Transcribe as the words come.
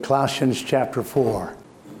Colossians chapter 4.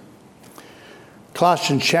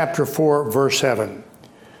 Colossians chapter 4, verse 7.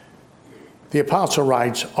 The apostle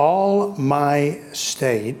writes, "All my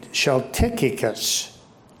state shall Tychicus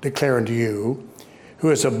declare unto you, who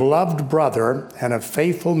is a beloved brother and a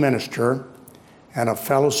faithful minister and a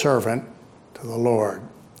fellow servant to the Lord."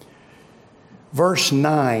 Verse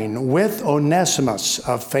 9, "With Onesimus,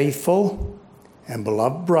 a faithful and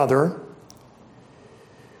beloved brother,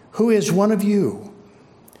 who is one of you,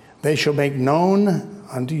 they shall make known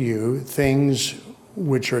unto you things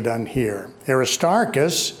which are done here.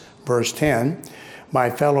 Aristarchus," verse 10, "my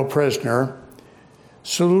fellow prisoner,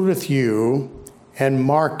 saluteth you, and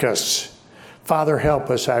Marcus." Father, help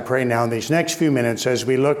us, I pray now in these next few minutes as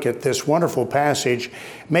we look at this wonderful passage.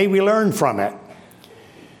 May we learn from it.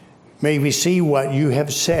 May we see what you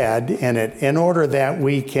have said in it in order that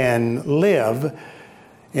we can live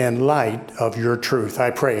in light of your truth, I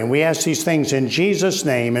pray. And we ask these things in Jesus'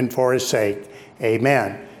 name and for his sake.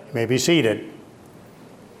 Amen. You may be seated.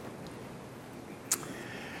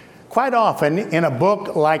 Quite often in a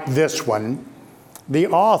book like this one, the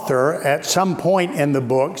author at some point in the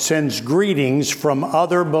book sends greetings from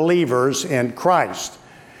other believers in Christ.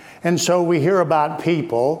 And so we hear about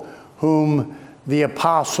people whom the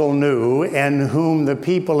apostle knew and whom the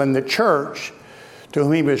people in the church to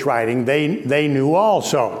whom he was writing, they knew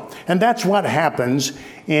also. And that's what happens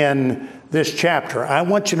in this chapter. I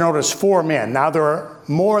want you to notice 4 men. Now, there are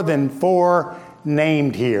more than 4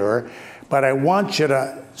 named here, but I want you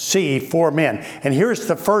to see 4 men. And here's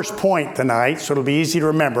the first point tonight, so it'll be easy to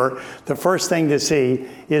remember. The first thing to see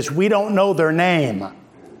is we don't know their name.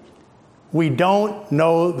 We don't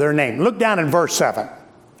know their name. Look down in verse 7.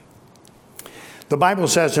 The Bible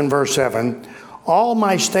says in verse 7, "All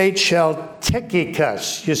my state shall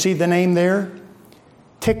Tychicus." You see the name there?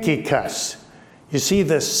 Tychicus. You see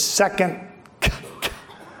the second,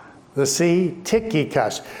 the C?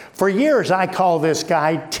 Tychicus. For years I called this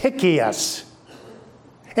guy Tychius.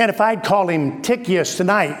 And if I'd called him Tychius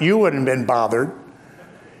tonight, you wouldn't have been bothered.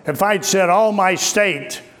 If I'd said, "All my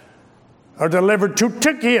state are delivered to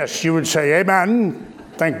Tychius," you would say, "Amen.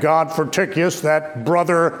 Thank God for Tychius, that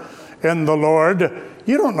brother in the Lord."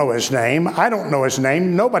 You don't know his name. I don't know his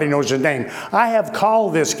name. Nobody knows his name. I have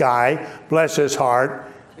called this guy, bless his heart,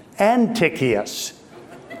 Antichius.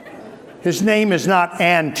 His name is not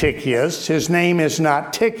Antichius. His name is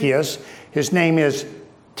not Tychius. His name is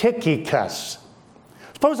Tychicus.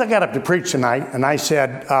 Suppose I got up to preach tonight and I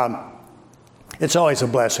said, it's always a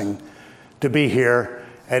blessing to be here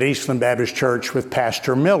at Eastland Baptist Church with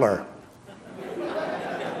Pastor Miller.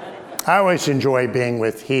 I always enjoy being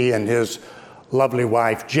with he and his lovely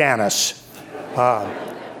wife, Janice.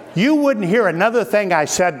 You wouldn't hear another thing I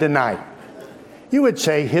said tonight. You would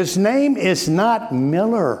say, "His name is not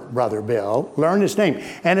Miller, Brother Bill. Learn his name."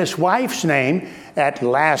 And his wife's name at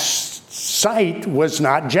last sight was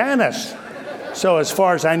not Janice. So as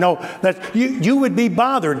far as I know, that you would be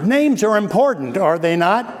bothered. Names are important, are they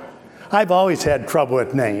not? I've always had trouble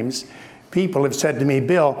with names. People have said to me,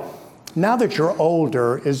 "Bill, now that you're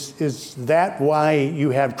older, is that why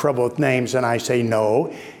you have trouble with names?" And I say, "No,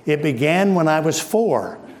 it began when I was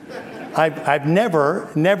 4. I've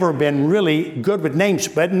never been really good with names,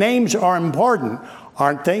 but names are important,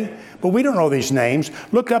 aren't they? But we don't know these names.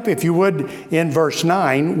 Look up, if you would, in verse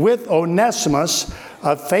 9, "With Onesimus,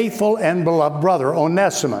 a faithful and beloved brother,"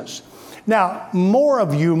 Onesimus. Now, more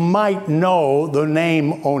of you might know the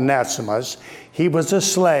name Onesimus. He was a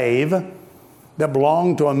slave that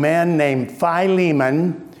belonged to a man named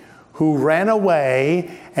Philemon, who ran away,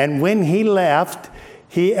 and when he left,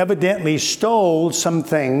 he evidently stole some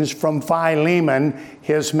things from Philemon,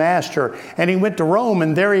 his master. And he went to Rome,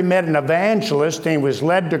 and there he met an evangelist, and he was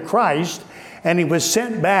led to Christ, and he was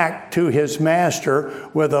sent back to his master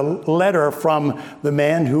with a letter from the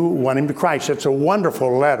man who won him to Christ. It's a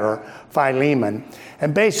wonderful letter, Philemon.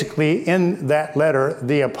 And basically in that letter,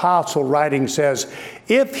 the apostle writing says,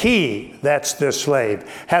 "If he," that's this slave,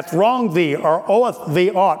 "hath wronged thee or oweth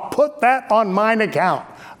thee aught, put that on mine account.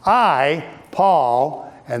 I,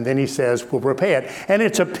 Paul," and then he says, "will repay it." And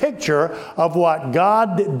it's a picture of what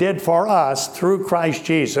God did for us through Christ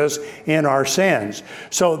Jesus in our sins.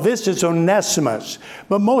 So this is Onesimus.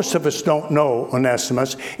 But most of us don't know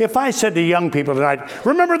Onesimus. If I said to young people tonight,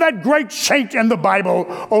 "Remember that great saint in the Bible,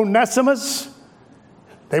 Onesimus?"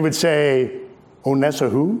 they would say, "Onessa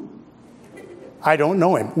who?" I don't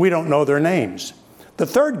know him. We don't know their names. The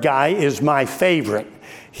third guy is my favorite.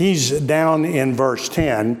 He's down in verse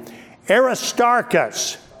 10.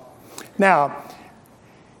 Aristarchus. Now,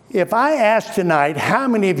 if I ask tonight, how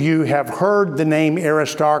many of you have heard the name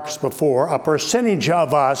Aristarchus before? A percentage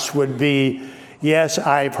of us would be Yes,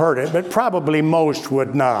 I've heard it, but probably most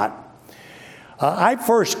would not. I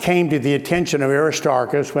first came to the attention of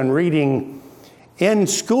Aristarchus when reading in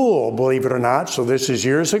school, believe it or not, so this is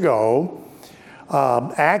years ago,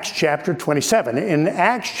 Acts chapter 27. In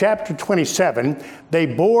Acts chapter 27, they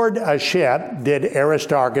board a ship, did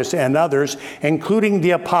Aristarchus and others, including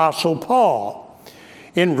the Apostle Paul,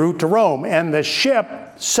 en route to Rome. And the ship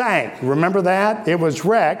sank. Remember that? It was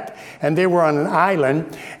wrecked, and they were on an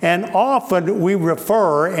island. And often we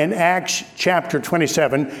refer in Acts chapter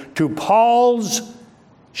 27 to Paul's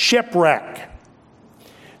shipwreck.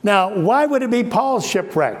 Now, why would it be Paul's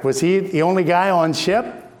shipwreck? Was he the only guy on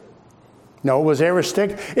ship? No, it was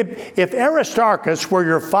Aristarchus. If Aristarchus were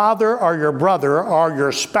your father or your brother or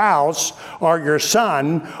your spouse or your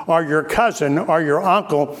son or your cousin or your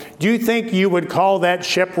uncle, do you think you would call that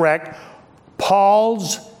shipwreck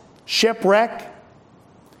Paul's shipwreck?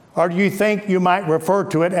 Or do you think you might refer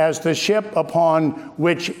to it as the ship upon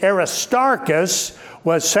which Aristarchus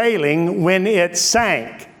was sailing when it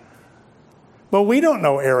sank? But we don't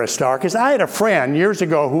know Aristarchus. I had a friend years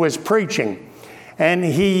ago who was preaching, and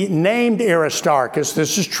he named Aristarchus,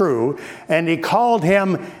 this is true, and he called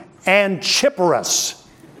him Antipyrus.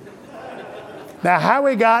 Now, how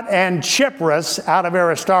he got Antipyrus out of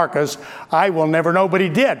Aristarchus, I will never know, but he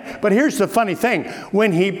did. But here's the funny thing.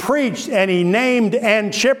 When he preached and he named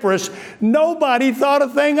Antipyrus, nobody thought a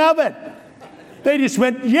thing of it. They just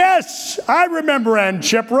went, yes, I remember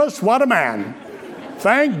Antipyrus. What a man.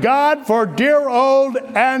 Thank God for dear old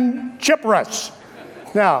Antipyrus.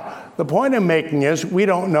 Now, the point I'm making is we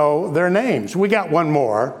don't know their names. We got one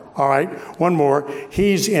more, all right, one more.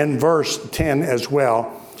 He's in verse 10 as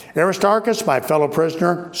well. Aristarchus, my fellow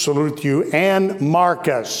prisoner, salute you, and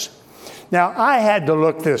Marcus. Now, I had to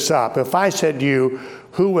look this up. If I said to you,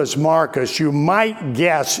 who was Marcus, you might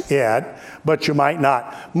guess it, but you might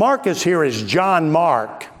not. Marcus here is John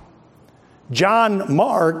Mark. John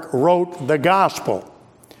Mark wrote the gospel.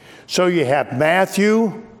 So you have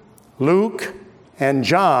Matthew, Luke, and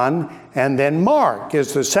John, and then Mark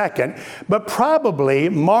is the second. But probably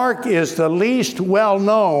Mark is the least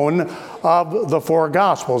well-known of the four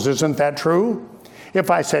Gospels. Isn't that true?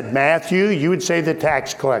 If I said Matthew, you would say the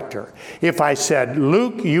tax collector. If I said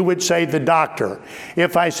Luke, you would say the doctor.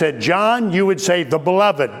 If I said John, you would say the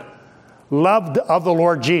beloved, loved of the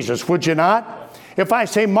Lord Jesus. Would you not? If I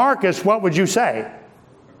say Marcus, what would you say?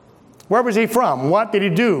 Where was he from? What did he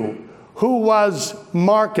do? Who was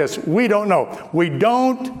Marcus? We don't know. We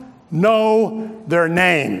don't know their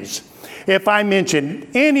names. If I mention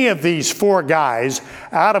any of these four guys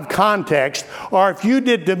out of context, or if you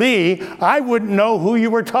did to me, I wouldn't know who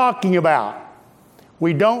you were talking about.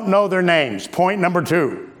 We don't know their names. Point number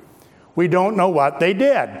 2. We don't know what they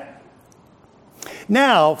did.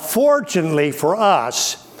 Now, fortunately for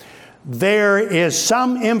us, there is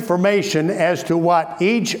some information as to what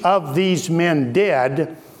each of these men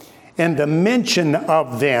did and the mention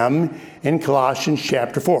of them in Colossians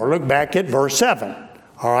chapter 4. Look back at verse 7.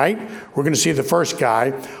 All right? We're going to see the first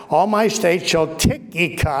guy. All my states shall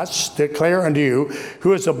Tychicus declare unto you,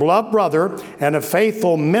 who is a beloved brother and a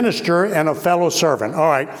faithful minister and a fellow servant. All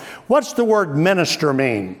right. What's the word minister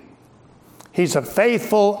mean? He's a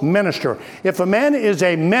faithful minister. If a man is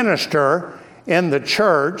a minister in the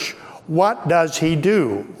church, what does he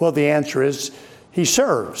do? Well, the answer is he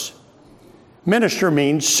serves. Minister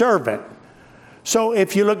means servant. So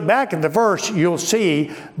if you look back at the verse, you'll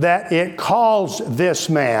see that it calls this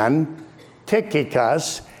man,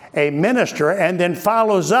 Tychicus, a minister, and then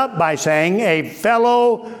follows up by saying a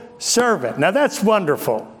fellow servant. Now that's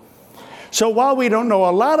wonderful. So while we don't know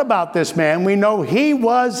a lot about this man, we know he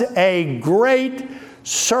was a great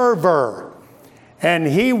server, and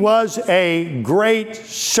he was a great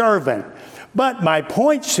servant. But my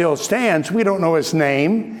point still stands. We don't know his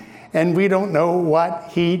name, and we don't know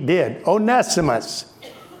what he did. Onesimus.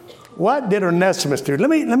 What did Onesimus do? Let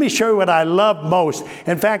me show you what I love most.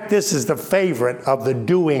 In fact, this is the favorite of the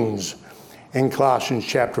doings in Colossians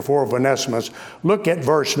chapter 4 of Onesimus. Look at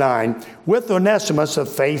verse 9. With Onesimus, a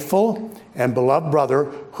faithful and beloved brother,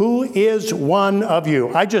 who is one of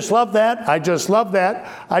you. I just love that. I just love that.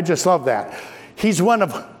 I just love that. He's one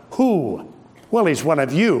of who? Well, he's one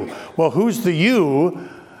of you. Well, who's the you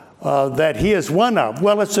that he is one of?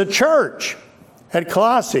 Well, it's a church at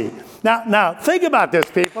Colossae. Now, think about this,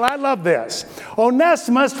 people. I love this.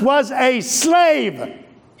 Onesimus was a slave.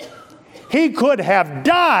 He could have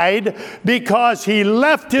died because he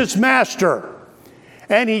left his master.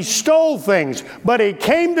 and he stole things. But he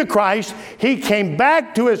came to Christ, he came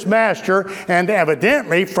back to his master, and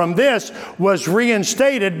evidently from this was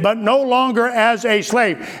reinstated, but no longer as a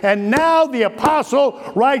slave. And now the apostle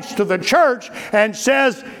writes to the church and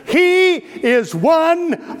says, he is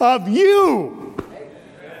one of you.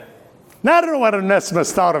 Now, I don't know what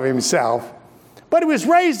Onesimus thought of himself, but he was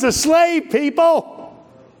raised a slave, people.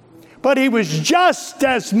 But he was just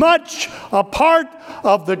as much a part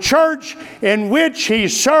of the church in which he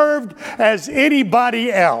served as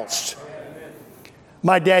anybody else.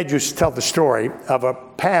 My dad used to tell the story of a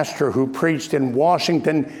pastor who preached in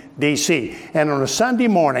Washington, D.C. And on a Sunday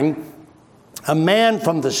morning, a man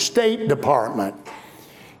from the State Department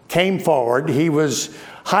came forward. He was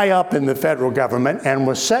high up in the federal government and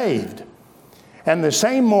was saved. And the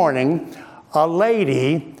same morning, a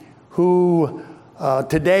lady who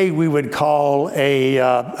today we would call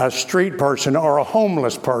a street person or a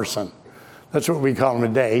homeless person. That's what we call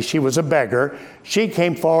them today. She was a beggar. She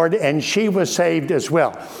came forward and she was saved as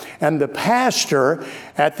well. And the pastor,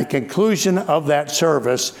 at the conclusion of that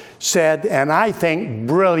service, said, and I think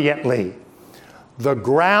brilliantly, the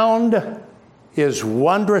ground is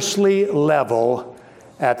wondrously level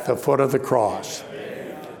at the foot of the cross.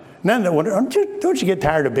 Now, don't you get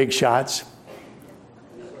tired of big shots?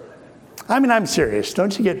 I mean, I'm serious.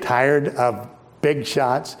 Don't you get tired of big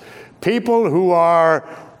shots? People who are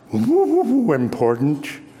important.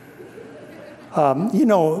 You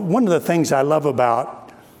know, one of the things I love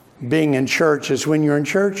about being in church is when you're in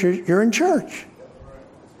church, you're in church.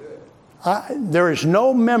 There is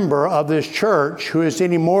no member of this church who is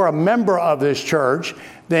any more a member of this church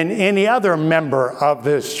than any other member of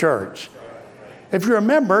this church. If you're a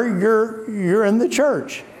member, you're in the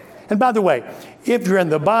church. And by the way, if you're in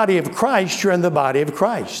the body of Christ, you're in the body of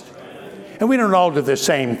Christ. And we don't all do the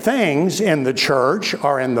same things in the church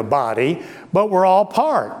or in the body, but we're all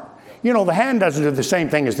part. You know, the hand doesn't do the same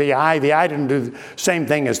thing as the eye doesn't do the same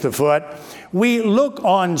thing as the foot. We look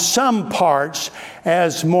on some parts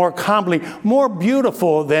as more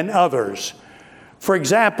beautiful than others. For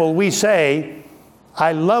example, we say,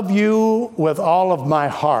 I love you with all of my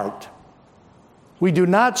heart. We do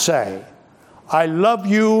not say, I love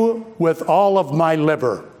you with all of my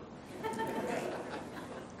liver.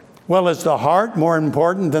 Well, is the heart more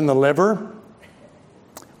important than the liver?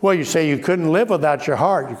 Well, you say you couldn't live without your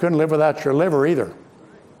heart. You couldn't live without your liver either.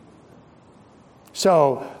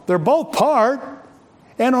 So they're both part.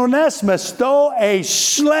 And Onesimus, though a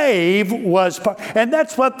slave, was part. And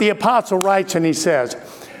that's what the apostle writes, and he says,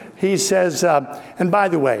 and by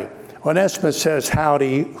the way, Onesimus says,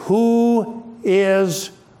 howdy, who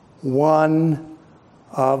is one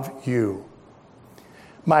of you?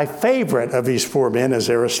 My favorite of these four men is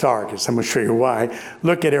Aristarchus. I'm going to show you why.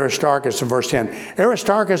 Look at Aristarchus in verse 10.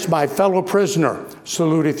 Aristarchus, my fellow prisoner,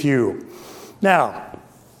 saluteth you. Now,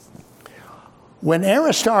 when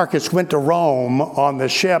Aristarchus went to Rome on the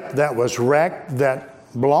ship that was wrecked,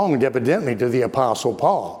 that belonged evidently to the Apostle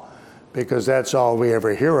Paul, because that's all we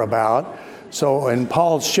ever hear about. So in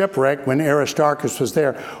Paul's shipwreck, when Aristarchus was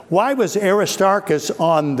there, why was Aristarchus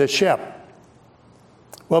on the ship?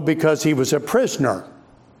 Well, because he was a prisoner.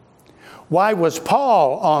 Why was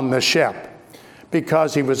Paul on the ship?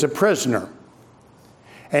 Because he was a prisoner.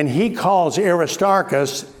 And he calls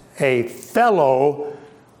Aristarchus a fellow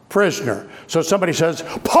prisoner. So somebody says,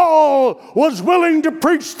 Paul was willing to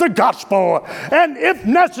preach the gospel and, if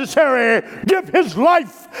necessary, give his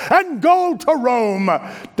life and go to Rome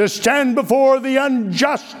to stand before the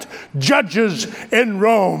unjust judges in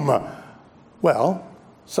Rome. Well,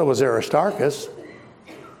 so was Aristarchus.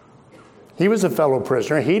 He was a fellow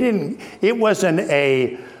prisoner. It wasn't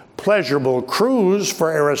a pleasurable cruise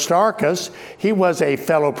for Aristarchus. He was a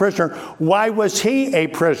fellow prisoner. Why was he a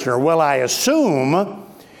prisoner? Well, I assume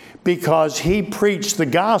because he preached the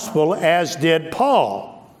gospel as did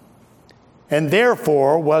Paul, and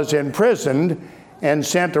therefore was imprisoned and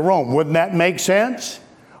sent to Rome. Wouldn't that make sense?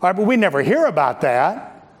 All right, but we never hear about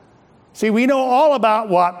that. See, we know all about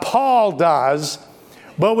what Paul does,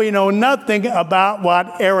 but we know nothing about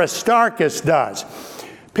what Aristarchus does.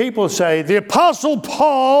 People say, the Apostle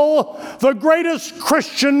Paul, the greatest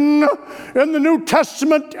Christian in the New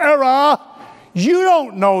Testament era. You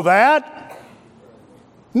don't know that.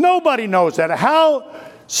 Nobody knows that. How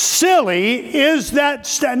silly is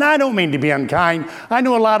that? And I don't mean to be unkind. I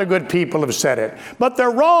know a lot of good people have said it, but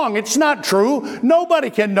they're wrong. It's not true. Nobody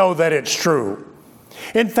can know that it's true.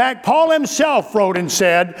 In fact, Paul himself wrote and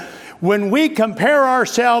said, when we compare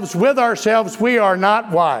ourselves with ourselves, we are not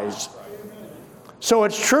wise. So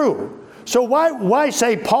it's true. So why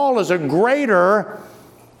say Paul is a greater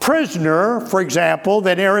prisoner, for example,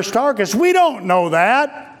 than Aristarchus? We don't know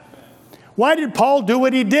that. Why did Paul do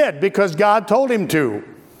what he did? Because God told him to.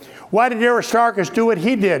 Why did Aristarchus do what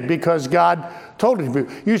he did? Because God told him to.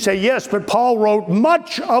 You say, yes, but Paul wrote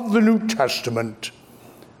much of the New Testament.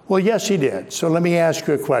 Well, yes, he did. So let me ask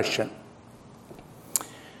you a question.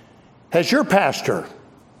 Has your pastor,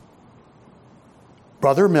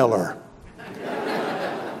 Brother Miller,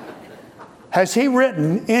 has he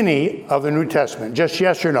written any of the New Testament? Just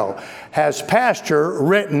yes or no. Has pastor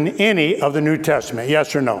written any of the New Testament?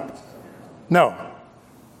 Yes or no? No.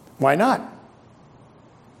 Why not?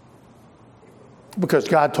 Because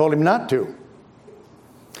God told him not to.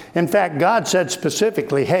 In fact, God said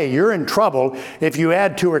specifically, hey, you're in trouble if you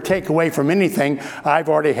add to or take away from anything I've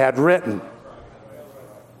already had written.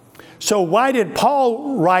 So why did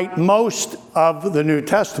Paul write most of the New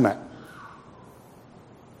Testament?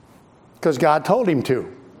 Because God told him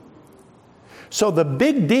to. So the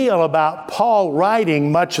big deal about Paul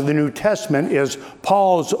writing much of the New Testament is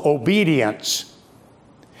Paul's obedience.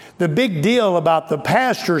 The big deal about the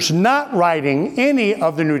pastors not writing any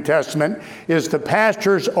of the New Testament is the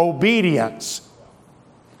pastor's obedience.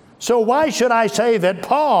 So why should I say that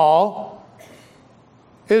Paul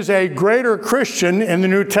is a greater Christian in the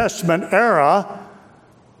New Testament era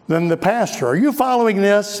than the pastor? Are you following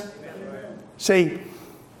this? See,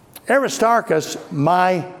 Aristarchus,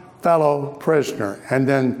 my fellow prisoner, and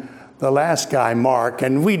then the last guy, Mark,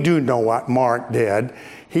 and we do know what Mark did.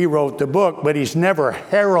 He wrote the book, but he's never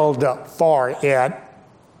heralded for it.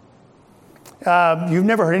 You've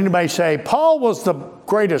never heard anybody say, Paul was the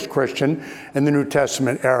greatest Christian in the New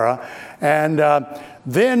Testament era. And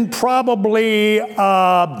then probably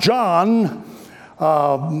John,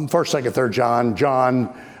 1st, 2nd, 3rd John,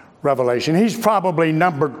 John, Revelation. He's probably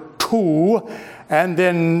number 2. And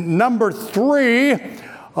then number 3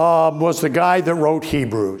 was the guy that wrote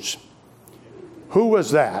Hebrews. Who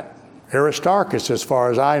was that? Aristarchus, as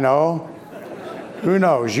far as I know. Who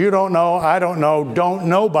knows? You don't know. I don't know. Don't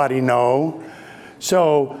nobody know.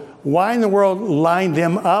 So why in the world line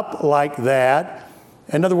them up like that?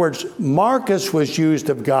 In other words, Marcus was used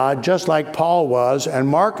of God just like Paul was, and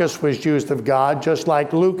Marcus was used of God just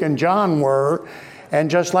like Luke and John were,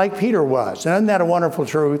 and just like Peter was. And isn't that a wonderful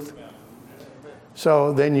truth?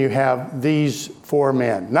 So then you have these 4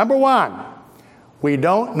 men. Number 1, we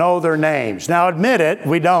don't know their names. Now admit it,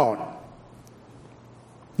 we don't.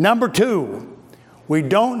 Number 2, we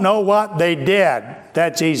don't know what they did.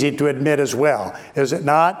 That's easy to admit as well, is it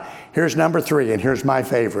not? Here's number 3, and here's my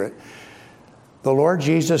favorite. The Lord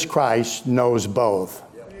Jesus Christ knows both.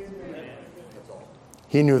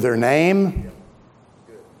 He knew their name,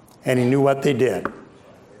 and he knew what they did.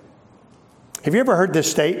 Have you ever heard this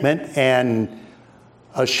statement, and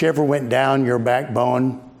a shiver went down your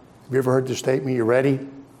backbone? Have you ever heard this statement? You ready?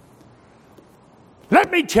 Let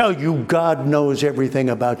me tell you, God knows everything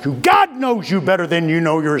about you. God knows you better than you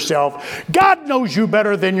know yourself. God knows you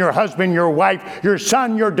better than your husband, your wife, your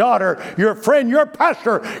son, your daughter, your friend, your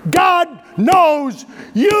pastor. God knows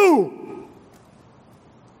you.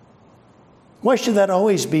 Why should that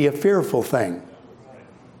always be a fearful thing?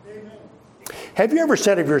 Have you ever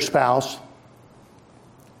said of your spouse,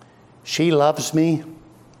 she loves me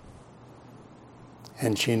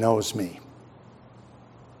and she knows me?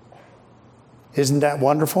 Isn't that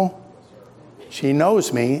wonderful? She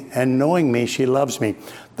knows me, and knowing me, she loves me.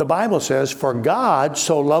 The Bible says, for God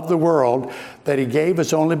so loved the world that he gave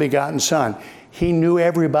his only begotten Son. He knew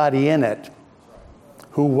everybody in it,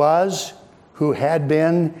 who was, who had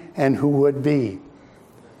been, and who would be.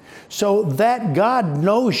 So that God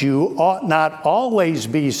knows you ought not always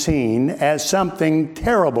be seen as something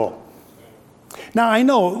terrible. Now, I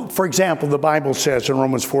know, for example, the Bible says in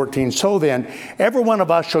Romans 14, so then, every one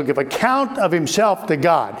of us shall give account of himself to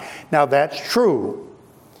God. Now, that's true.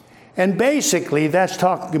 And basically, that's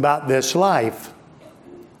talking about this life.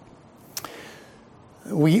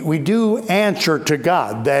 We do answer to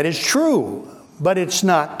God. That is true. But it's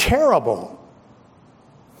not terrible.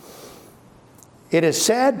 It is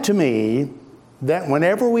sad to me that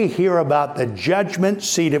whenever we hear about the judgment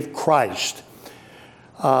seat of Christ,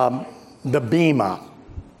 the Bema,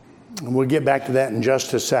 and we'll get back to that in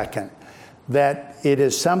just a second, that it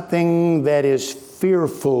is something that is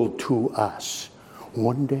fearful to us.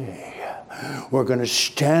 One day, we're going to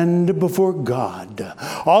stand before God,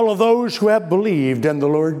 all of those who have believed in the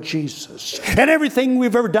Lord Jesus. And everything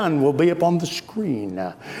we've ever done will be up on the screen.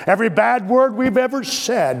 Every bad word we've ever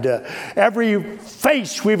said, every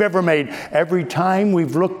face we've ever made, every time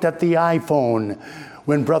we've looked at the iPhone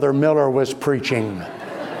when Brother Miller was preaching.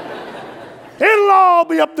 It'll all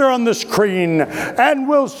be up there on the screen, and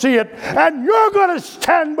we'll see it. And you're going to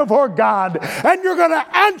stand before God, and you're going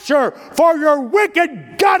to answer for your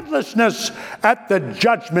wicked godlessness at the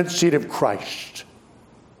judgment seat of Christ.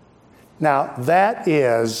 Now, that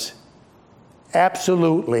is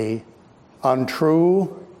absolutely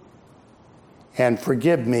untrue, and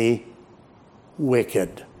forgive me,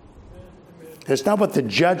 wicked. It's not what the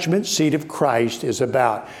judgment seat of Christ is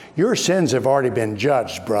about. Your sins have already been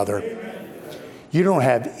judged, brother. You don't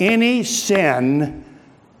have any sin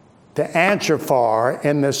to answer for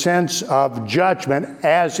in the sense of judgment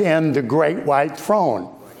as in the great white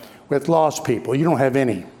throne with lost people. You don't have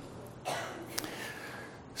any.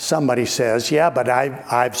 Somebody says, yeah, but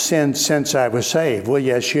I've sinned since I was saved. Well,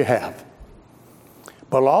 yes, you have.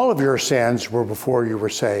 But all of your sins were before you were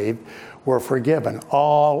saved, were forgiven.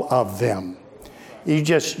 All of them. You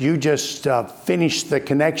just finished the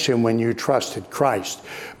connection when you trusted Christ.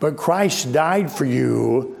 But Christ died for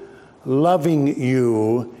you, loving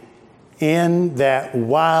you, in that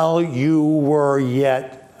while you were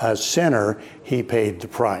yet a sinner, he paid the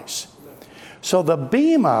price. So the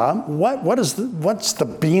bema, what's the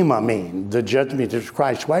bema mean? The judgment of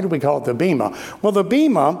Christ. Why do we call it the bema? Well, the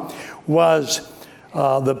bema was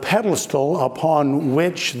the pedestal upon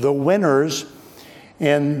which the winners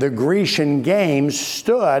in the Grecian games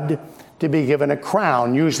stood to be given a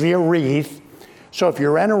crown, usually a wreath. So if you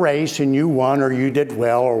ran a race and you won, or you did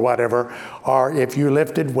well, or whatever, or if you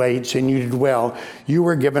lifted weights and you did well, you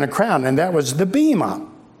were given a crown, and that was the bema.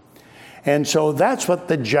 And so that's what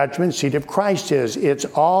the judgment seat of Christ is. It's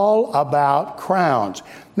all about crowns.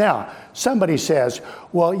 Now, somebody says,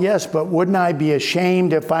 well, yes, but wouldn't I be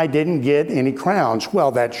ashamed if I didn't get any crowns?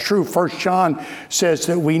 Well, that's true. 1 John says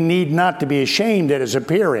that we need not to be ashamed at his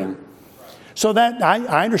appearing. So that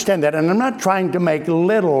I understand that, and I'm not trying to make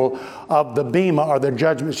little of the bema or the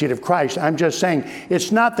judgment seat of Christ. I'm just saying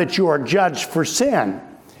it's not that you are judged for sin.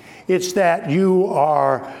 It's that you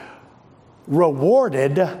are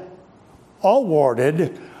awarded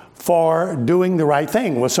for doing the right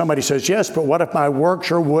thing. Well, somebody says, yes, but what if my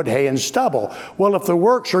works are wood, hay, and stubble? Well, if the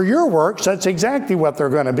works are your works, that's exactly what they're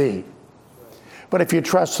going to be. But if you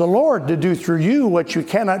trust the Lord to do through you what you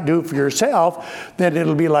cannot do for yourself, then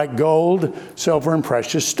it'll be like gold, silver, and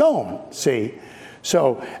precious stone. See?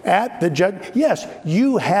 So at the judge, yes,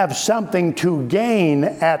 you have something to gain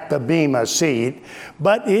at the bema seat,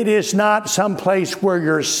 but it is not some place where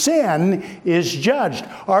your sin is judged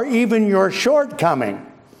or even your shortcoming.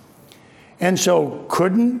 And so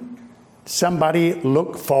couldn't somebody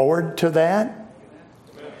look forward to that?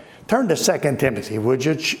 Turn to 2 Timothy, would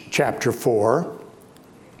you? Chapter 4.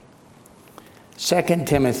 2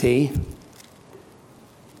 Timothy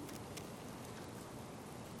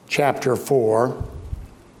chapter 4.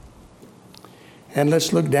 And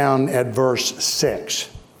let's look down at verse 6.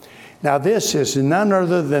 Now this is none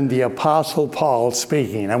other than the Apostle Paul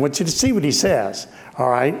speaking. I want you to see what he says. All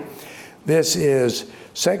right? This is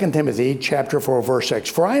 2 Timothy chapter 4, verse 6.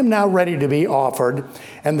 For I am now ready to be offered,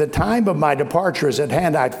 and the time of my departure is at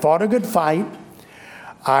hand. I've fought a good fight.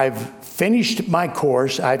 I've finished my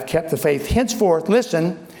course. I've kept the faith. Henceforth,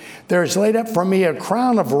 listen, there is laid up for me a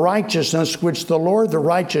crown of righteousness, which the Lord, the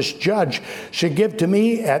righteous judge, should give to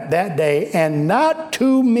me at that day, and not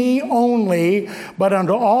to me only, but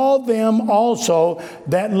unto all them also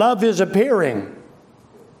that love his appearing.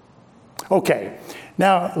 Okay,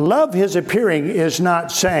 now love his appearing is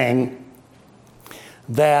not saying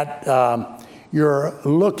that you're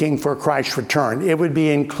looking for Christ's return. It would be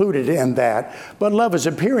included in that. But love his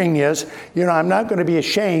appearing is, I'm not going to be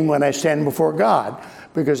ashamed when I stand before God,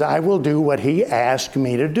 because I will do what he asked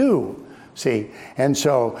me to do. See, and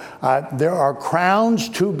so there are crowns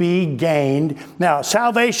to be gained. Now,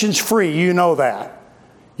 salvation's free, you know that.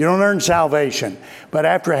 You don't earn salvation. But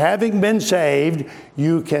after having been saved,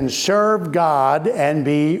 you can serve God and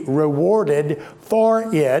be rewarded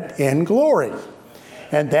for it in glory.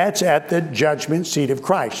 And that's at the judgment seat of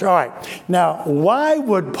Christ. All right. Now, why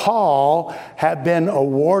would Paul have been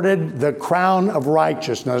awarded the crown of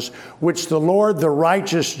righteousness, which the Lord, the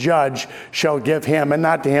righteous judge, shall give him, and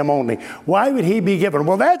not to him only? Why would he be given?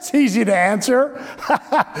 Well, that's easy to answer.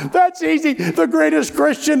 That's easy. The greatest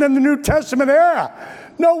Christian in the New Testament era.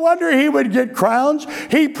 No wonder he would get crowns.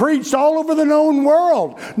 He preached all over the known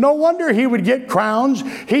world. No wonder he would get crowns.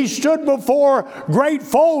 He stood before great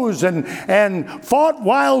foes and fought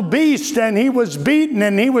wild beasts, and he was beaten,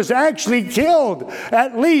 and he was actually killed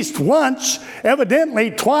at least once,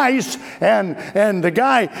 evidently twice. And the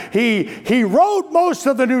guy, he wrote most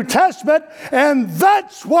of the New Testament, and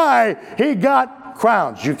that's why he got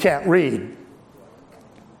crowns. You can't read.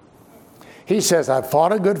 He says, I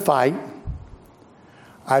fought a good fight.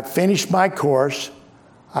 I've finished my course.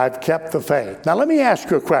 I've kept the faith. Now let me ask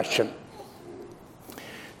you a question.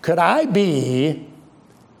 Could I be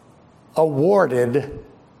awarded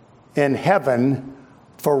in heaven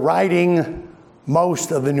for writing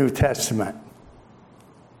most of the New Testament?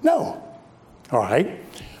 No. All right.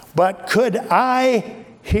 But could I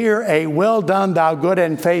hear a well done, thou good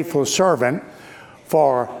and faithful servant,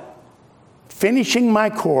 for finishing my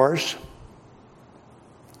course,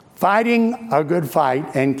 fighting a good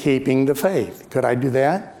fight, and keeping the faith? Could I do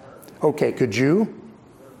that? Okay, could you?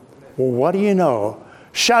 Well, what do you know?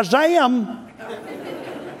 Shazam!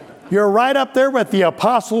 You're right up there with the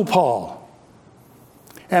Apostle Paul.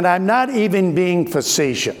 And I'm not even being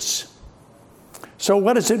facetious. So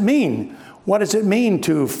what does it mean? What does it mean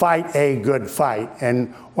to fight a good fight?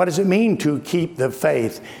 And what does it mean to keep the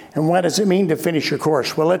faith? And what does it mean to finish your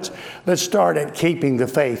course? Well, let's start at keeping the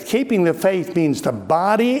faith. Keeping the faith means the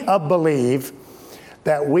body of belief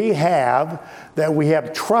that we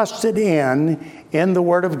have trusted in the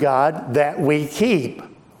Word of God, that we keep.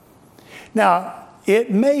 Now, it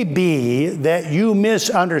may be that you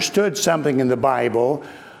misunderstood something in the Bible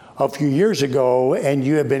a few years ago and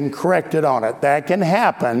you have been corrected on it. That can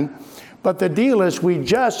happen. But the deal is we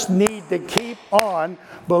just need to keep on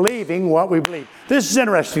believing what we believe. This is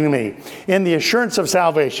interesting to me. In the assurance of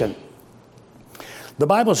salvation, the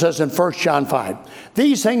Bible says in 1 John 5,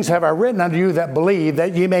 these things have I written unto you that believe,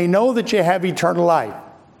 that ye may know that ye have eternal life.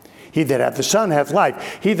 He that hath the Son hath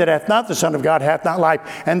life. He that hath not the Son of God hath not life.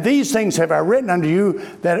 And these things have I written unto you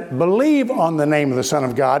that believe on the name of the Son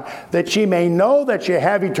of God, that ye may know that ye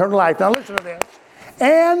have eternal life. Now listen to this.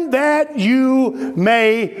 And that you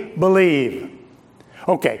may believe.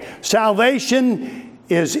 Okay, salvation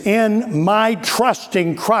is in my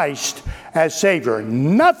trusting Christ as Savior.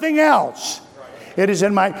 Nothing else. It is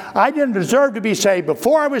in I didn't deserve to be saved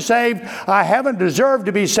before I was saved. I haven't deserved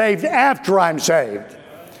to be saved after I'm saved.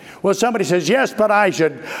 Well, somebody says, yes, but I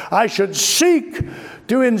should seek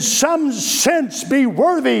to in some sense be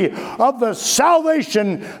worthy of the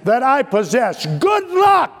salvation that I possess. Good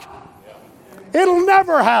luck. It'll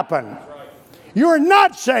never happen. You're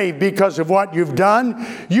not saved because of what you've done.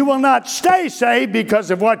 You will not stay saved because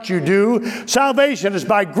of what you do. Salvation is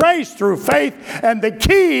by grace through faith, and the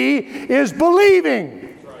key is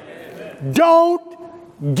believing.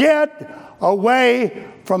 Don't get away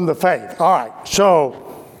from the faith. All right,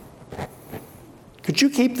 so could you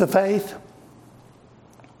keep the faith?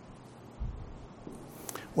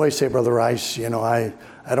 Well, you say, Brother Rice, I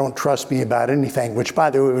don't trust me about anything, which, by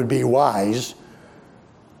the way, would be wise.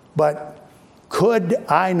 But could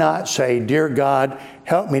I not say, dear God,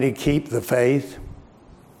 help me to keep the faith?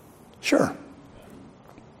 Sure.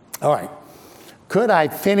 All right. Could I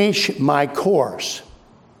finish my course?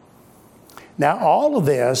 Now, all of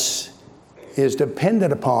this is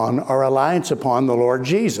dependent upon our reliance upon the Lord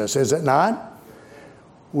Jesus, is it not?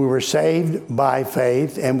 We were saved by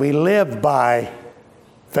faith, and we live by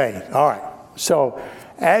faith. All right. So,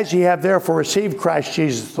 as ye have therefore received Christ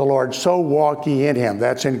Jesus the Lord, so walk ye in him.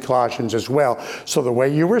 That's in Colossians as well. So the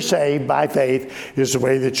way you were saved by faith is the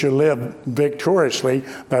way that you live victoriously.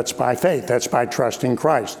 That's by faith. That's by trusting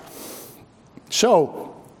Christ.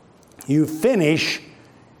 So you finish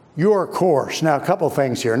your course. Now, a couple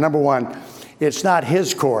things here. Number one, it's not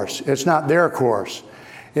his course. It's not their course.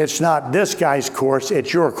 It's not this guy's course.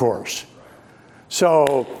 It's your course.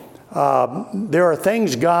 So there are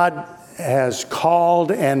things God has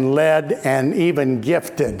called and led and even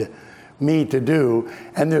gifted me to do,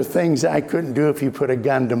 and there are things I couldn't do if you put a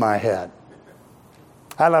gun to my head.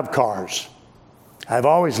 I love cars. I've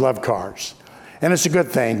always loved cars. And it's a good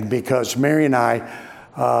thing because Mary and I,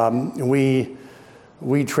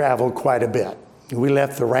 we travel quite a bit. We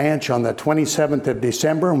left the ranch on the 27th of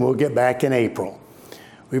December, and we'll get back in April.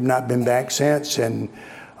 We've not been back since, and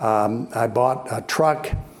I bought a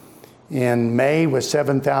truck in May with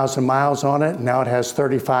 7,000 miles on it. Now it has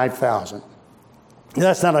 35,000.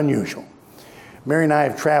 That's not unusual. Mary and I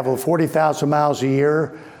have traveled 40,000 miles a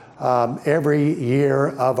year every year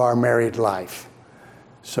of our married life.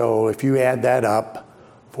 So if you add that up,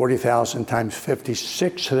 40,000 times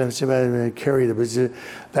 56,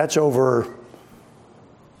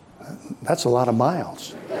 that's a lot of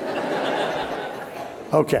miles.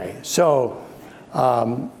 Okay, so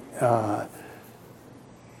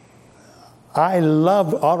I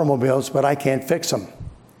love automobiles, but I can't fix them.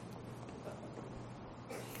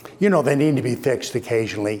 They need to be fixed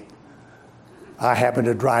occasionally. I happen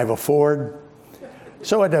to drive a Ford,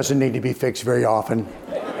 so it doesn't need to be fixed very often.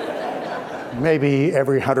 Maybe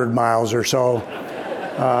every 100 miles or so.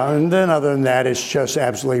 And then other than that, it's just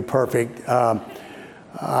absolutely perfect.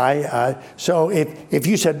 So if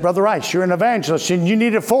you said, Brother Rice, you're an evangelist and you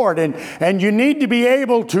need a Ford and you need to be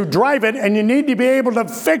able to drive it and you need to be able to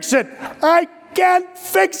fix it. I can't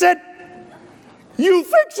fix it. You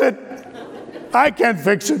fix it. I can't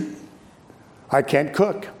fix it. I can't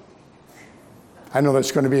cook. I know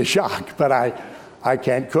that's going to be a shock, but I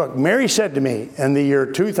can't cook. Mary said to me in the year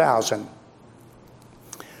 2000,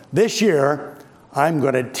 this year I'm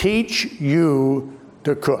going to teach you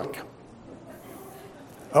to cook.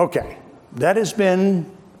 Okay, that has been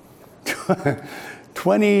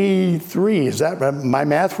 23, is that my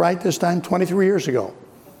math right this time? 23 years ago.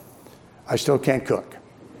 I still can't cook.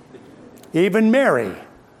 Even Mary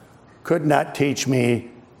could not teach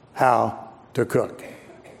me how to cook.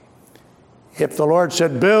 If the Lord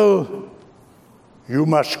said, Bill, you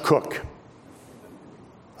must cook,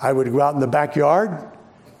 I would go out in the backyard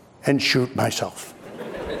and shoot myself.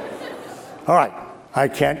 All right, I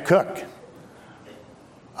can't cook.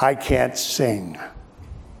 I can't sing.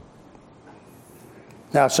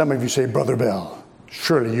 Now, some of you say, Brother Bill,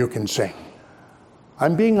 surely you can sing.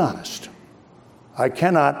 I'm being honest. I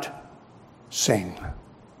cannot sing.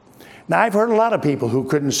 Now, I've heard a lot of people who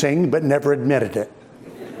couldn't sing but never admitted it.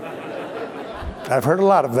 I've heard a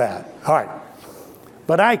lot of that. All right.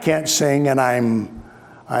 But I can't sing, and I'm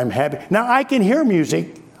happy. Now, I can hear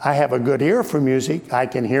music. I have a good ear for music. I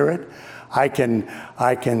can hear it. I can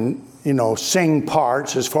sing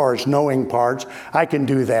parts as far as knowing parts. I can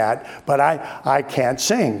do that, but I can't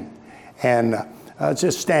sing. And it's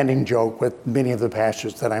a standing joke with many of the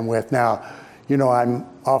pastors that I'm with. Now, I'm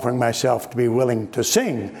offering myself to be willing to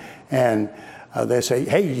sing. And they say,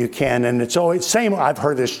 hey, you can. And it's always same. I've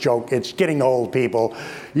heard this joke. It's getting old, people.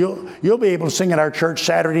 You'll be able to sing at our church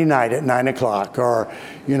Saturday night at 9 o'clock or,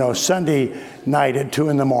 Sunday night at 2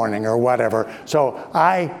 in the morning or whatever. So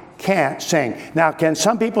I can't sing. Now, can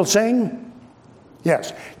some people sing?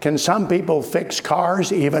 Yes. Can some people fix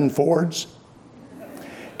cars, even Fords?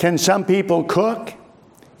 Can some people cook?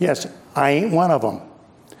 Yes. I ain't one of them.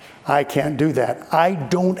 I can't do that. I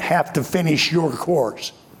don't have to finish your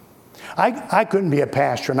course. I couldn't be a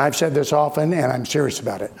pastor, and I've said this often, and I'm serious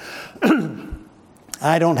about it.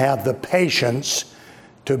 I don't have the patience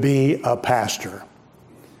to be a pastor.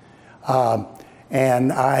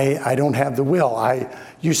 And I don't have the will.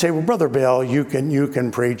 You say, well, Brother Bill, you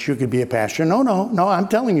can preach, you could be a pastor. No, I'm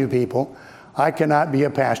telling you people, I cannot be a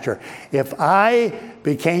pastor. If I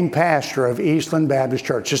became pastor of Eastland Baptist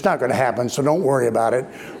Church, it's not going to happen, so don't worry about it.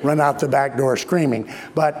 Run out the back door screaming.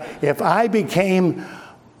 But if I became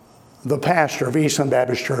the pastor of Eastland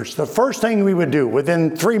Baptist Church, the first thing we would do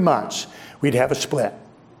within 3 months, we'd have a split.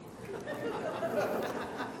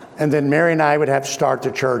 And then Mary and I would have to start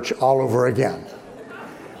the church all over again.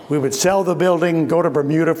 We would sell the building, go to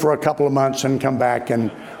Bermuda for a couple of months, and come back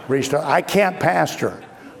and restart. I can't pastor.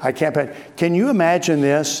 Can you imagine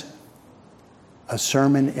this? A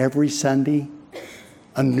sermon every Sunday,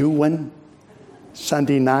 a new one.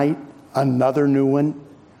 Sunday night, another new one.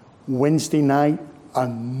 Wednesday night,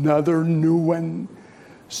 another new one.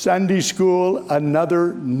 Sunday school,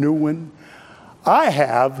 another new one. I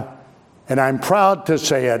have, and I'm proud to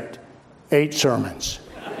say it, 8 sermons.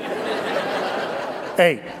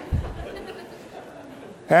 8.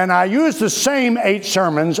 And I use the same 8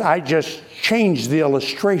 sermons, I just changed the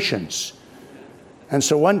illustrations. And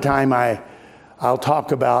so one time I'll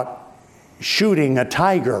talk about shooting a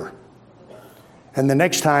tiger. And the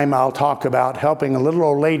next time I'll talk about helping a little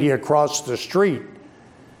old lady across the street.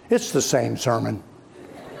 It's the same sermon.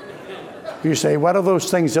 You say, what do those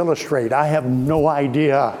things illustrate? I have no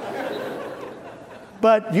idea.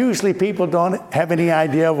 But usually people don't have any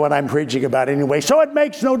idea of what I'm preaching about anyway, so it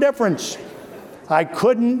makes no difference. I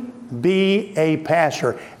couldn't be a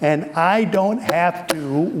pastor, and I don't have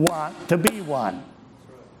to want to be one.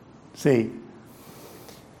 See,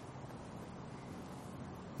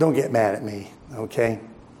 don't get mad at me, okay?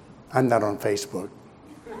 I'm not on Facebook.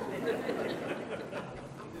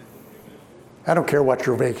 I don't care what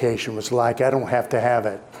your vacation was like. I don't have to have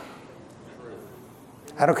it.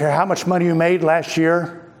 I don't care how much money you made last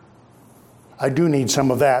year. I do need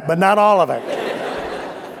some of that, but not all of it.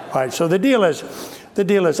 All right, so the deal is,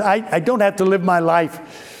 I don't have to live my life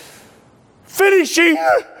finishing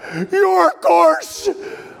your course.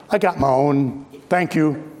 I got my own. Thank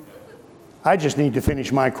you. I just need to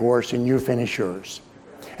finish my course and you finish yours.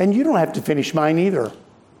 And you don't have to finish mine either.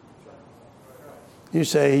 You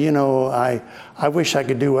say, I wish I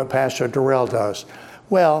could do what Pastor Durrell does.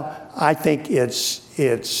 Well, I think it's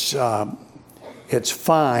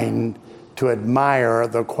fine to admire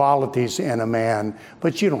the qualities in a man,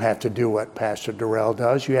 but you don't have to do what Pastor Durrell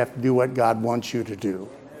does. You have to do what God wants you to do.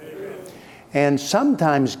 And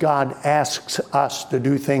sometimes God asks us to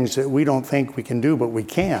do things that we don't think we can do, but we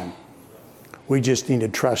can. We just need to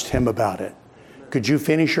trust Him about it. Could you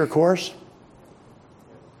finish your course?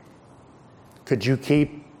 Could you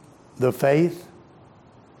keep the faith?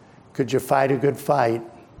 Could you fight a good fight?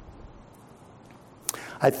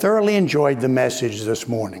 I thoroughly enjoyed the message this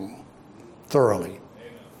morning. Thoroughly.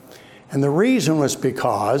 And the reason was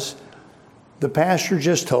because the pastor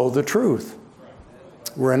just told the truth.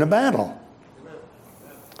 We're in a battle.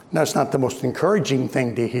 Now, it's not the most encouraging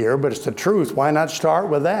thing to hear, but it's the truth. Why not start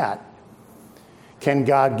with that? Can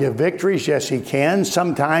God give victories? Yes, He can.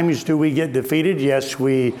 Sometimes do we get defeated? Yes,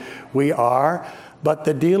 we are. But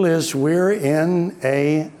the deal is we're in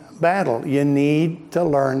a battle. You need to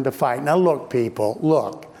learn to fight. Now look, people,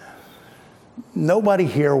 look. Nobody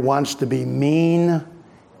here wants to be mean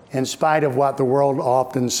in spite of what the world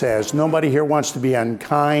often says. Nobody here wants to be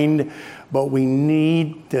unkind, but we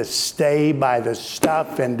need to stay by the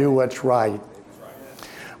stuff and do what's right.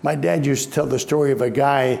 My dad used to tell the story of a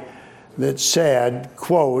guy that said,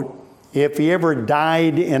 quote, if he ever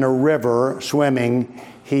died in a river swimming,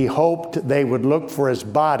 he hoped they would look for his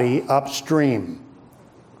body upstream.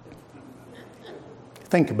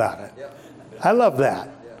 Think about it. I love that.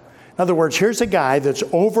 In other words, here's a guy that's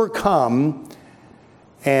overcome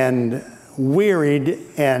and wearied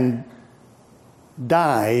and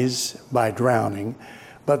dies by drowning.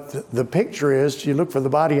 But the picture is you look for the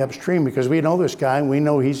body upstream because we know this guy and we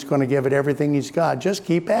know he's going to give it everything he's got. Just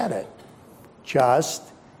keep at it. Just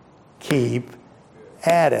keep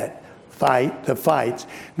at it. Fight the fights.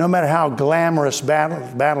 No matter how glamorous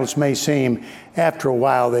battles may seem, after a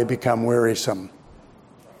while they become wearisome.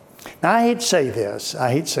 Now, I hate to say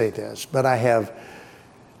this, but I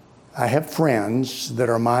have friends that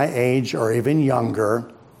are my age or even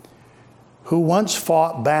younger who once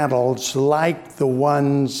fought battles like the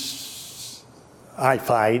ones I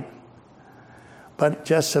fight, but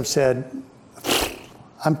just have said,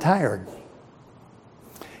 I'm tired.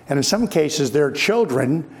 And in some cases, their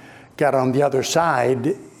children got on the other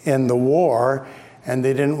side in the war, and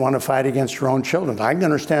they didn't want to fight against their own children. I can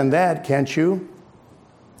understand that, can't you?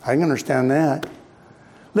 I can understand that.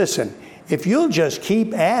 Listen, if you'll just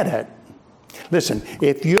keep at it, listen,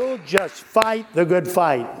 if you'll just fight the good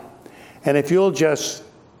fight, and if you'll just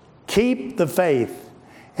keep the faith,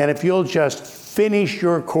 and if you'll just finish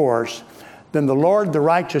your course, then the Lord, the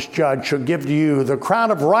righteous judge, shall give to you the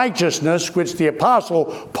crown of righteousness which the apostle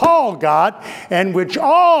Paul got, and which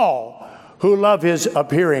all who love his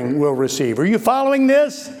appearing will receive. Are you following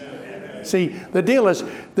this? See, the deal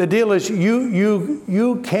is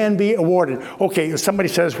you can be awarded. Okay, if somebody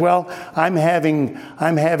says, well, I'm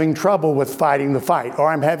having trouble with fighting the fight,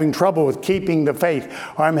 or I'm having trouble with keeping the faith,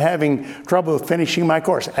 or I'm having trouble with finishing my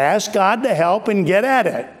course. Ask God to help and get at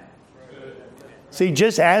it. See,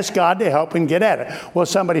 just ask God to help and get at it. Well,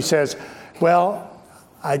 somebody says, well,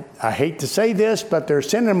 I hate to say this, but there's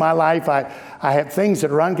sin in my life. I have things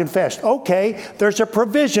that are unconfessed. Okay, there's a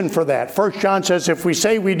provision for that. 1 John says, if we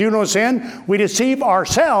say we do no sin, we deceive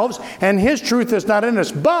ourselves, and His truth is not in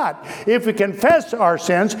us. But if we confess our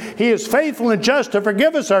sins, He is faithful and just to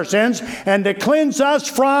forgive us our sins and to cleanse us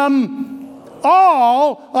from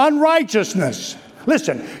all unrighteousness.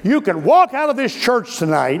 Listen, you can walk out of this church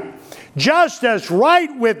tonight just as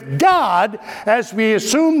right with God as we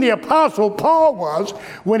assume the Apostle Paul was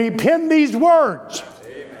when he penned these words.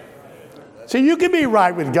 See, you can be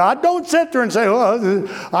right with God. Don't sit there and say,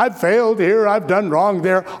 oh, I've failed here, I've done wrong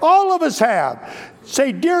there. All of us have.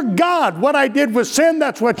 Say, dear God, what I did was sin.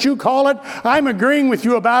 That's what you call it. I'm agreeing with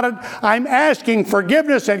you about it. I'm asking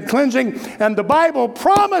forgiveness and cleansing. And the Bible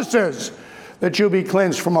promises that you'll be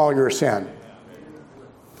cleansed from all your sin.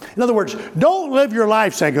 In other words, don't live your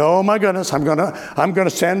life saying, oh my goodness, I'm gonna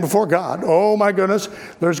stand before God. Oh my goodness,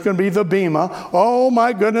 there's going to be the bema. Oh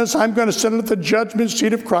my goodness, I'm going to sit at the judgment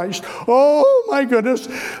seat of Christ. Oh my goodness,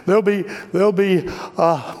 there'll be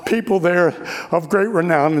people there of great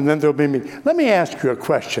renown, and then there'll be me. Let me ask you a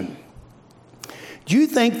question. Do you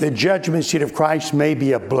think the judgment seat of Christ may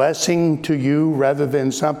be a blessing to you rather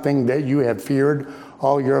than something that you have feared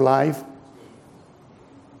all your life?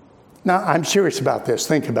 Now, I'm serious about this.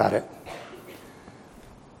 Think about it.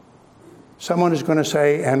 Someone is going to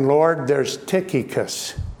say, and Lord, there's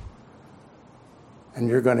Tychicus. And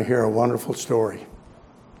you're going to hear a wonderful story.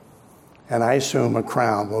 And I assume a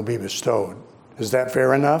crown will be bestowed. Is that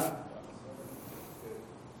fair enough?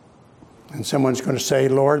 And someone's going to say,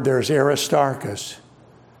 Lord, there's Aristarchus.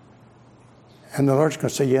 And the Lord's going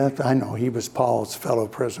to say, yeah, I know. He was Paul's fellow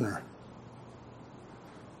prisoner.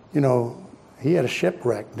 You know, he had a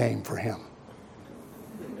shipwreck named for him.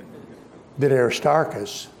 Did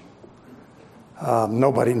Aristarchus.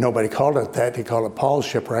 Nobody called it that. They called it Paul's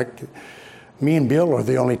shipwreck. Me and Bill are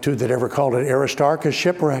the only two that ever called it Aristarchus'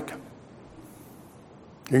 shipwreck.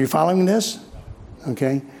 Are you following this?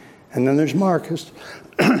 Okay. And then there's Marcus.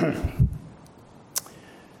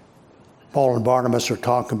 Paul and Barnabas are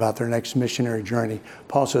talking about their next missionary journey.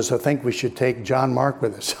 Paul says, I think we should take John Mark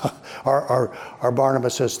with us. Our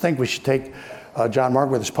Barnabas says, I think we should take John Mark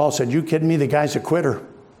with us. Paul said, you kidding me? The guy's a quitter.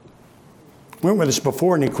 Went with us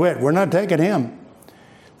before and he quit. We're not taking him.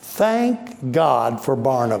 Thank God for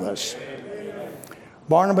Barnabas.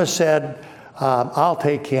 Barnabas said, I'll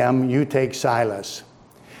take him, you take Silas.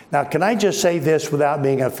 Now, can I just say this without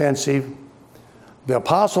being offensive? The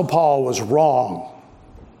Apostle Paul was wrong.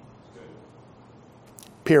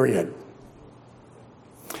 Period.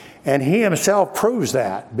 And he himself proves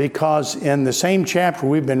that, because in the same chapter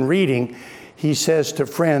we've been reading, he says to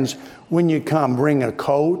friends, when you come, bring a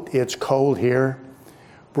coat, it's cold here,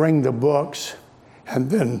 bring the books,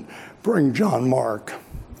 and then bring John Mark,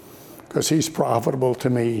 because he's profitable to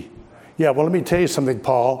me. Yeah, well, let me tell you something,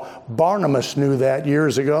 Paul. Barnabas knew that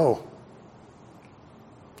years ago.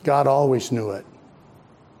 God always knew it.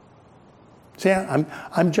 See,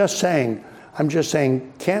 I'm just saying,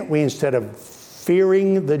 can't we, instead of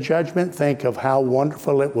fearing the judgment, think of how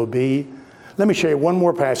wonderful it will be? Let me show you one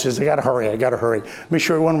more passage. I got to hurry. Let me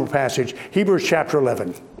show you one more passage. Hebrews chapter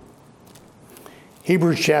 11.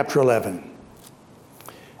 Hebrews chapter 11.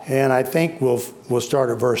 And I think we'll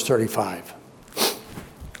start at verse 35.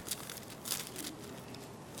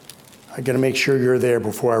 I got to make sure you're there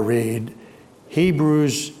before I read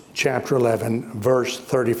Hebrews chapter 11, verse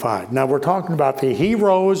 35. Now we're talking about the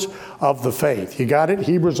heroes of the faith. You got it?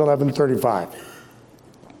 Hebrews 11, 35.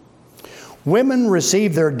 Women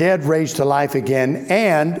received their dead raised to life again,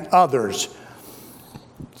 and others.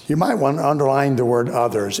 You might want to underline the word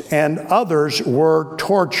others. And others were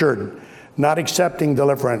tortured, not accepting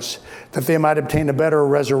deliverance, that they might obtain a better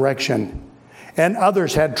resurrection. And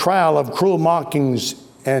others had trial of cruel mockings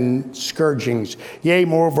and scourgings, yea,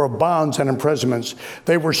 moreover, of bonds and imprisonments.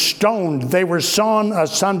 They were stoned, they were sawn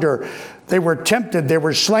asunder, they were tempted, they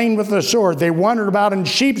were slain with the sword. They wandered about in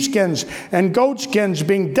sheepskins and goatskins,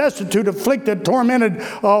 being destitute, afflicted, tormented,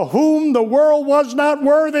 of whom the world was not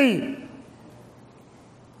worthy.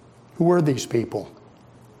 Who were these people?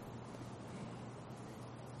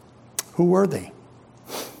 Who were they?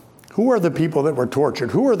 Who are the people that were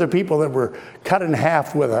tortured? Who are the people that were cut in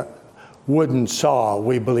half with a wooden saw,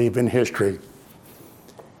 we believe in history?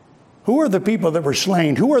 Who are the people that were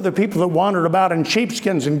slain? Who are the people that wandered about in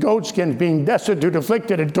sheepskins and goatskins, being destitute,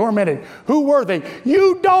 afflicted, and tormented? Who were they?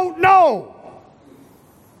 You don't know.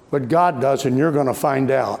 But God does, and you're going to find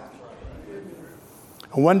out.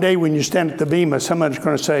 And one day when you stand at the bema, someone's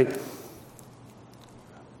going to say,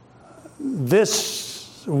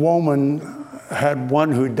 this woman had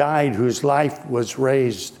one who died, whose life was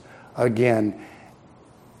raised again.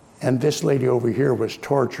 And this lady over here was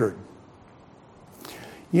tortured.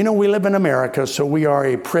 You know, we live in America, so we are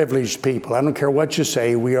a privileged people. I don't care what you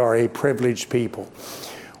say, we are a privileged people.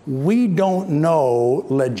 We don't know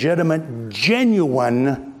legitimate,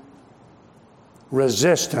 genuine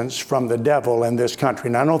resistance from the devil in this country.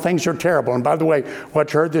 Now, I know things are terrible. And by the way,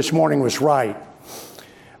 what you heard this morning was right.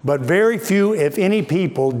 But very few, if any,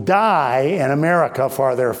 people die in America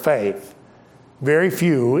for their faith. Very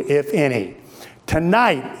few, if any.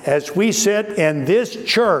 Tonight, as we sit in this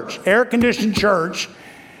church, air-conditioned church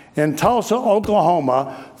in Tulsa,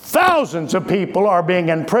 Oklahoma, thousands of people are being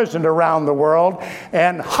imprisoned around the world,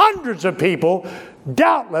 and hundreds of people,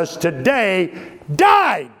 doubtless today,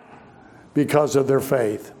 died because of their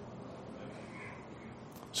faith.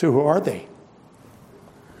 So who are they?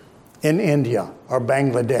 In India, or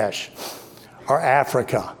Bangladesh, or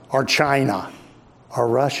Africa, or China, or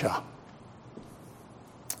Russia.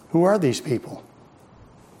 Who are these people?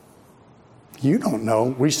 You don't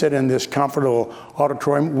know. We sit in this comfortable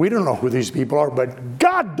auditorium. We don't know who these people are, but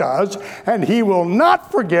God does, and He will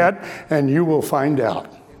not forget, and you will find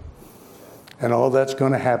out. And all that's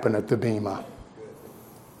going to happen at the bema.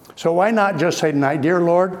 So why not just say tonight, dear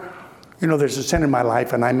Lord, you know, there's a sin in my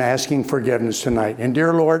life, and I'm asking forgiveness tonight. And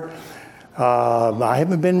dear Lord, I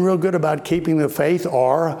haven't been real good about keeping the faith,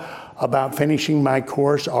 or about finishing my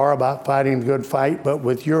course, or about fighting the good fight, but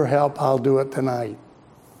with your help, I'll do it tonight.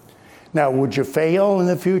 Now, would you fail in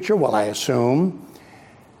the future? Well, I assume.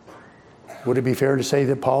 Would it be fair to say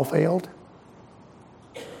that Paul failed?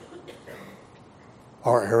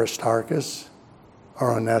 Or Aristarchus?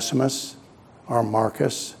 Or Onesimus? Or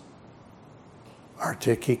Marcus? Or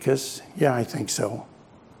Tychicus? Yeah, I think so.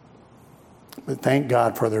 But thank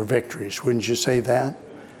God for their victories. Wouldn't you say that?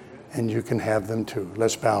 And you can have them too.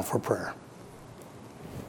 Let's bow for prayer.